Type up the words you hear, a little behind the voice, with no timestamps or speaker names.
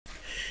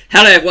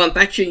Hello everyone,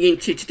 back tuning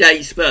into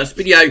today's first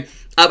video.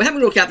 We're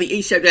having a look at the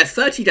ECODF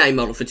 30-day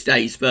model for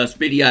today's first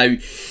video.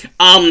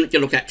 Going to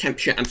look at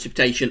temperature and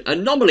precipitation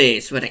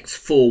anomalies for the next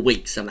 4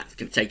 weeks, and that's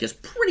going to take us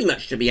pretty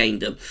much to the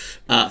end of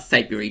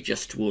February,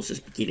 just towards the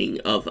beginning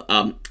of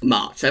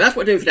March. So that's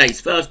what we're doing for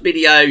today's first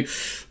video,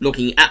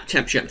 looking at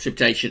temperature and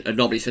precipitation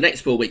anomalies for the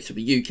next 4 weeks for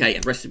the UK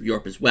and the rest of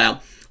Europe as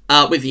well.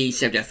 With the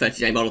ECODF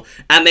 30-day model,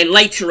 and then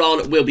later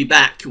on we'll be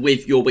back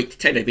with your week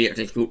to 10-day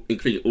video,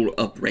 including all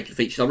of the regular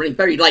features. I'm running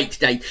very late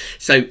today,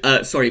 so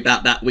sorry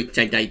about that. Week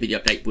 10-day video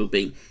update will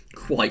be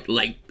quite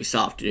late this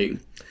afternoon.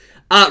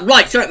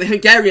 Right, so at the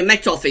Hungarian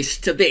Met Office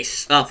for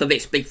this,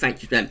 big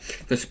thank you to them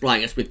for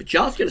supplying us with the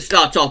charts. We're going to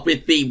start off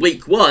with the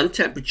week 1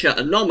 temperature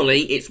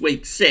anomaly. It's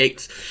week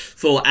 6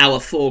 for our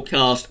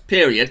forecast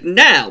period.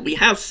 Now, we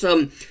have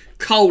some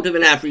colder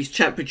than average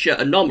temperature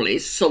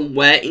anomalies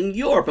somewhere in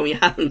Europe, and we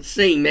haven't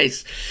seen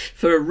this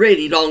for a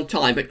really long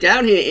time. But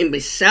down here in the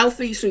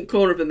southeastern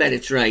corner of the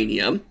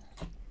Mediterranean,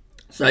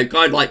 so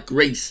kind of like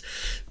Greece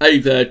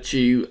over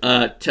to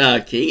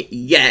Turkey,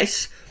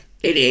 yes,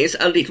 it is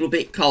a little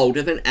bit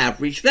colder than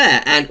average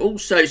there. And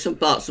also some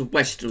parts of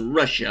Western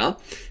Russia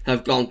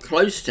have gone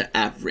close to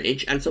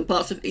average, and some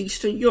parts of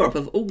Eastern Europe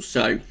have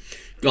also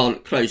gone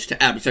close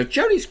to average. So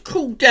generally it's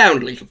cooled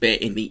down a little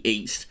bit in the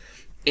east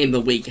in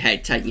the week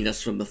ahead, taking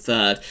us from the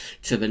 3rd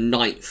to the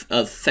 9th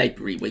of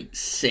February, week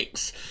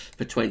 6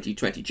 for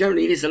 2020.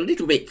 Generally, it is a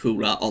little bit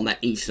cooler on that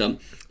eastern,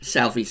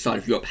 southeast side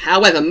of Europe.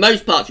 However,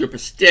 most parts of Europe are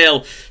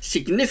still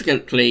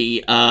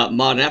significantly mild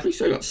and average.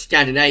 So we've got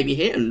Scandinavia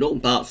here and northern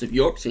parts of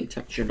Europe, seeing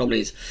temperature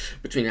anomalies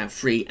between around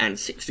 3 and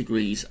 6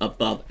 degrees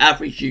above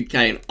average. UK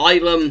and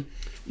Ireland,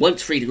 1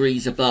 to 3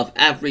 degrees above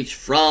average.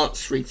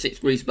 France, 3 to 6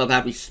 degrees above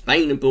average.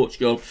 Spain and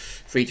Portugal,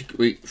 3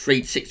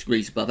 to 6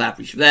 degrees above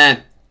average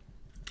there.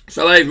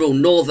 So overall,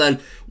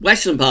 northern,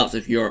 western parts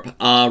of Europe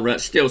are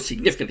still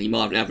significantly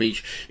mild on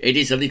average. It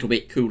is a little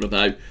bit cooler,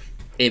 though,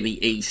 in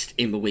the east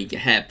in the week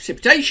ahead.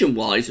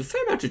 Precipitation-wise, a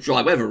fair amount of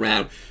dry weather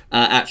around.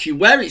 Actually,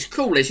 where it's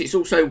coolest, it's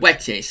also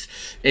wettest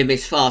in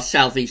this far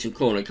southeastern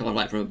corner, kind of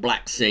like from the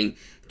Black Sea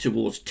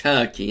towards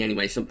Turkey.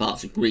 Anyway, some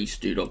parts of Greece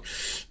do look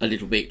a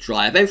little bit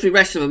drier. Then for the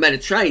rest of the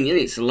Mediterranean,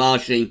 it's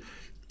largely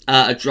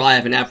a drier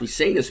than average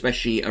scene,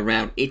 especially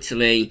around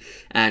Italy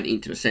and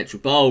into the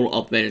central bowl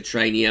of the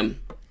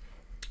Mediterranean.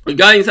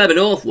 Going further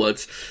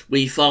northwards,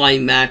 we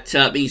find that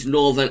these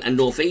northern and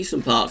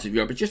northeastern parts of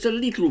Europe are just a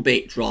little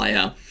bit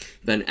drier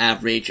than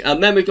average.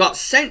 And then we've got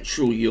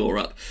Central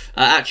Europe,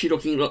 actually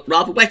looking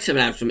rather wetter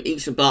than average, from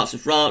eastern parts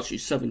of France to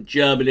southern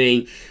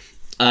Germany,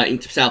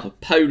 into south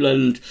of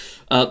Poland.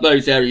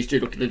 Those areas do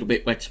look a little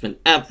bit wetter than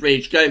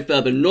average. Going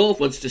further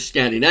northwards to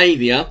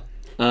Scandinavia,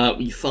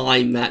 we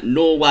find that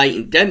Norway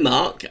and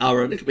Denmark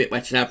are a little bit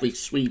wetter than average,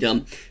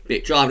 Sweden a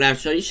bit drier than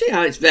average. So you see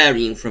how it's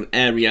varying from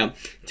area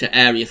to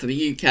area. For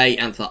the UK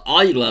and for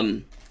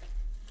Ireland,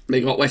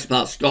 we've got western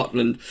parts of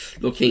Scotland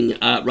looking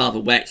rather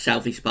wet,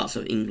 southeast parts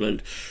of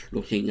England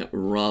looking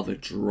rather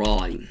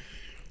dry.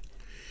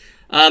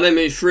 Then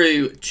move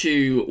through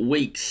to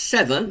week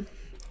 7.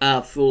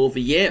 For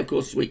the year. Of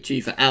course, it's week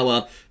 2 for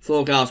our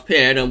forecast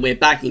period, and we're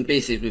back in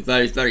business with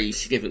those very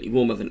significantly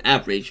warmer than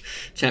average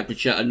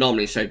temperature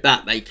anomalies. So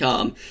back they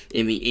come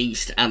in the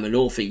east and the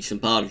northeastern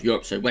part of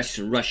Europe, so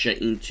western Russia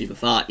into the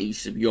far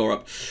east of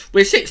Europe.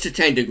 We're 6 to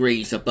 10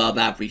 degrees above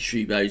average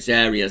through those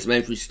areas. And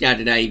then through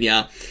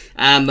Scandinavia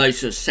and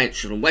most of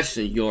central and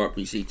western Europe,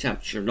 we see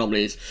temperature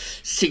anomalies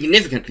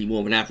significantly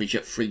warmer than average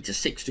at 3 to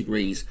 6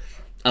 degrees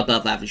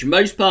above average.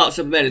 Most parts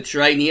of the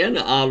Mediterranean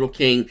are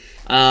looking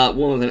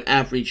warmer than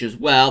average as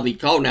well. The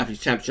cold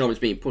average temperature is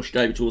being pushed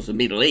over towards the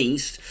Middle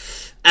East.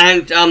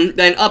 And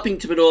then up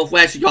into the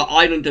northwest, you've got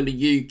Ireland and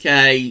the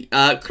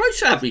UK, close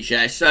to average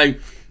there. So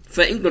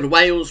for England and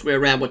Wales, we're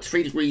around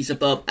 3 degrees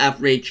above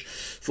average.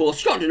 For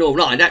Scotland and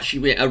Northern Ireland, actually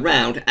we're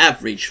around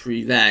average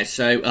through there.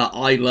 So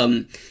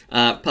Ireland,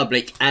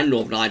 Republic and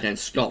Northern Ireland and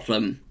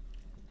Scotland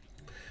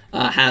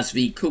has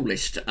the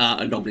coolest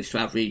anomalies to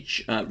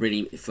average,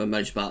 really, for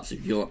most parts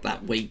of Europe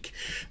that week.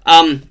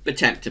 The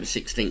 10th to the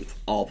 16th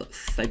of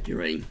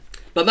February.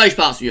 But most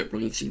parts of Europe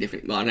looking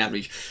significantly more on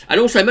average. And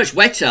also much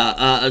wetter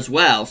as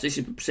well. So this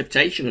is a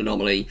precipitation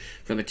anomaly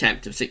from the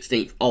 10th to the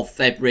 16th of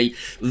February.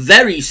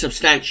 Very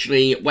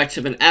substantially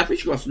wetter than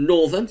average across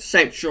northern,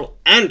 central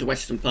and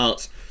western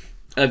parts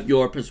of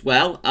Europe as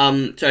well.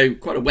 So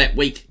quite a wet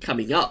week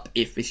coming up,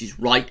 if this is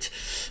right.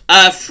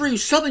 Through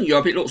southern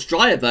Europe, it looks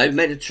drier though.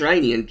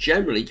 Mediterranean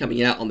generally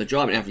coming out on the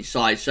drier than average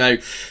side. So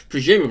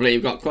presumably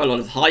we've got quite a lot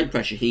of high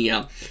pressure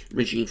here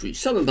reaching through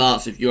southern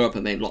parts of Europe,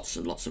 and then lots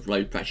and lots of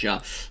low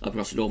pressure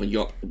across northern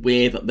Europe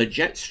with the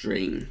jet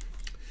stream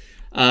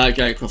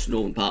going across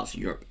northern parts of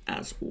Europe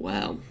as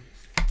well.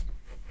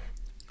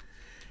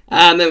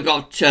 Then we've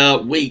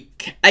got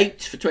week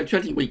 8 for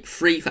 2020, week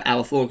 3 for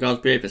our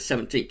forecast period for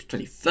 17th to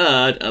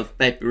 23rd of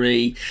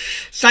February.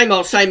 Same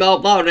old,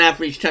 mild and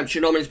average temperature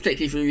anomalies,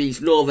 particularly for these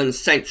northern,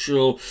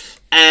 central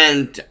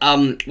and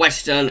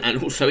western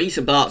and also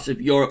eastern parts of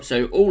Europe.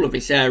 So all of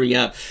this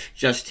area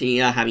just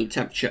here having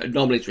temperature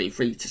anomalies between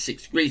 3 to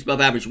 6 degrees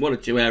above average. One or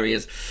two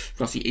areas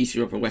across the Eastern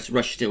Europe and Western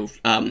Russia still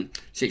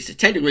 6 to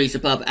 10 degrees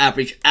above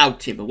average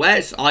out in the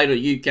west.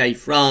 Ireland, UK,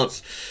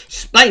 France,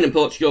 Spain and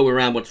Portugal were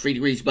around 1 to 3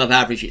 degrees above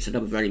average. It's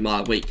another very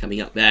mild week coming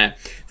up there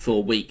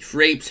for week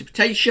 3.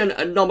 Precipitation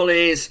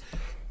anomalies.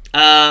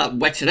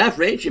 Wet and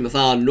average in the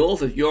far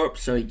north of Europe,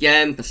 so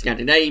again for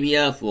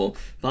Scandinavia, for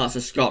parts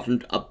of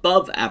Scotland,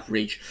 above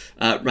average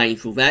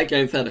rainfall there.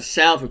 Going further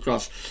south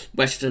across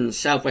western,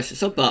 southwestern,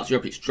 some parts of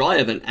Europe, it's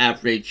drier than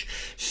average.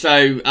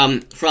 So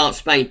France,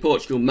 Spain,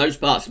 Portugal,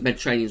 most parts of the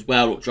Mediterranean as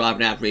well, look drier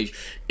than average.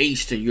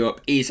 Eastern Europe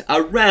is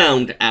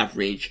around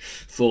average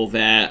for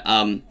their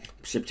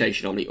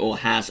precipitation anomaly, or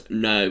has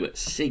no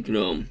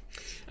signal.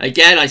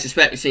 Again, I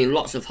suspect we're seeing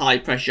lots of high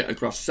pressure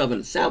across southern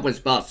and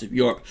southwest parts of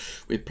Europe,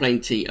 with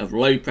plenty of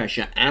low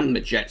pressure and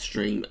the jet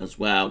stream as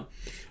well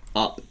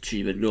up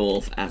to the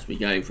north as we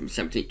go from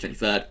 17th to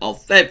 23rd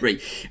of February.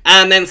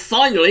 And then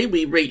finally,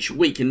 we reach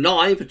week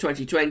 9 for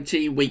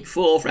 2020, week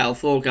 4 for our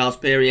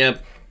forecast period.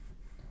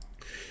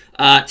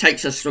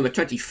 Takes us from the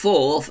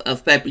 24th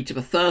of February to the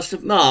 1st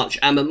of March,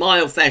 and the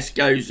mild fest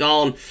goes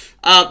on.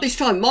 This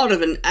time milder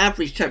than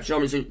average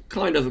temperature is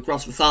kind of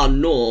across the far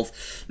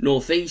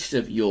northeast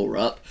of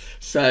Europe,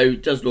 so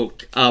it does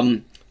look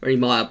very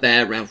mild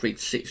there, around 3 to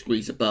 6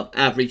 degrees above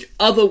average.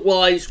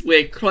 Otherwise,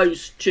 we're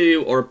close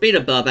to or a bit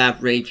above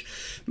average,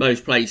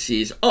 most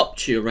places up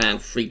to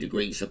around 3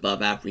 degrees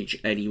above average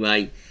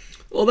anyway.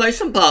 Although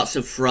some parts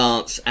of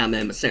France and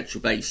then the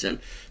central basin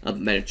of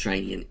the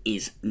Mediterranean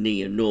is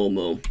near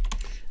normal.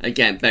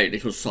 Again, very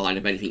little sign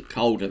of anything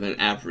colder than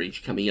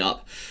average coming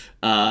up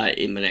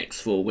in the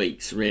next 4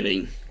 weeks,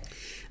 really.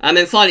 And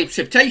then finally,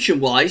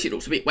 precipitation-wise, it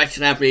looks a bit wetter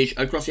than average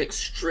across the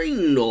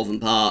extreme northern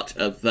part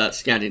of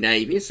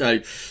Scandinavia.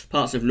 So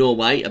parts of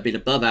Norway a bit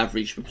above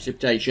average for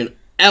precipitation.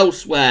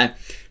 Elsewhere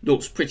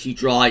looks pretty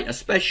dry,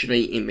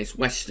 especially in this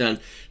western,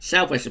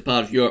 southwestern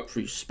part of Europe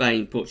through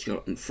Spain,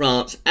 Portugal and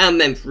France,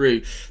 and then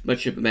through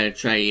much of the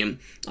Mediterranean.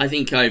 I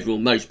think overall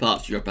most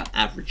parts of Europe are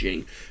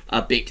averaging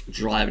a bit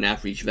drier than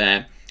average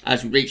there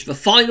as we reach the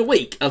final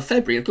week of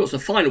February, of course the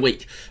final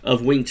week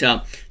of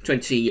winter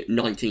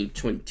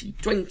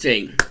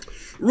 2019-2020.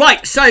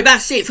 Right, so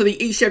that's it for the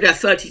ECODF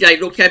 30-day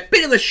look. A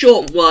bit of a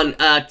short one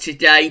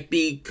today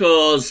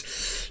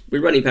because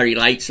we're running very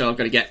late, so I've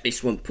got to get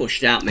this one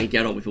pushed out and then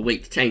get on with a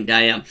week to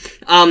 10-day.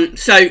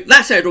 So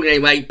that's how it's looking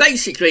anyway.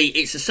 Basically,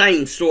 it's the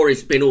same story as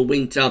it's been all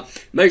winter.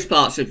 Most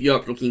parts of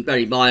Europe looking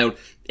very mild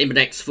in the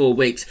next 4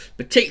 weeks,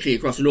 particularly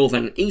across the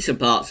northern and eastern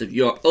parts of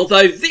Europe.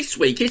 Although this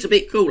week is a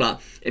bit cooler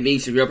in the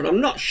east of Europe, and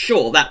I'm not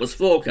sure that was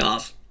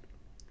forecast,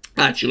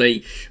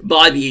 actually,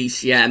 by the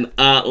ECM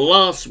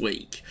last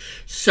week.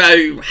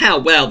 So how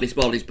well this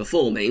model is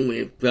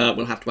performing,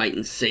 we'll have to wait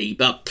and see.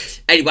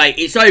 But anyway,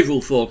 its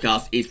overall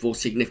forecast is for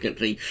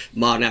significantly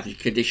mild and average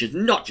conditions,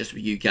 not just for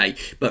the UK,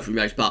 but for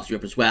most parts of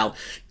Europe as well,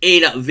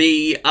 in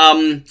the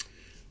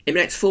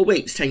next 4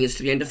 weeks, taking us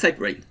to the end of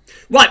February.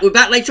 Right, we're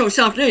back later on this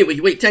afternoon with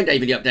your week 10-day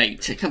video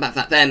update. Come back for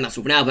that then. That's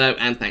all for now, though,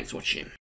 and thanks for watching.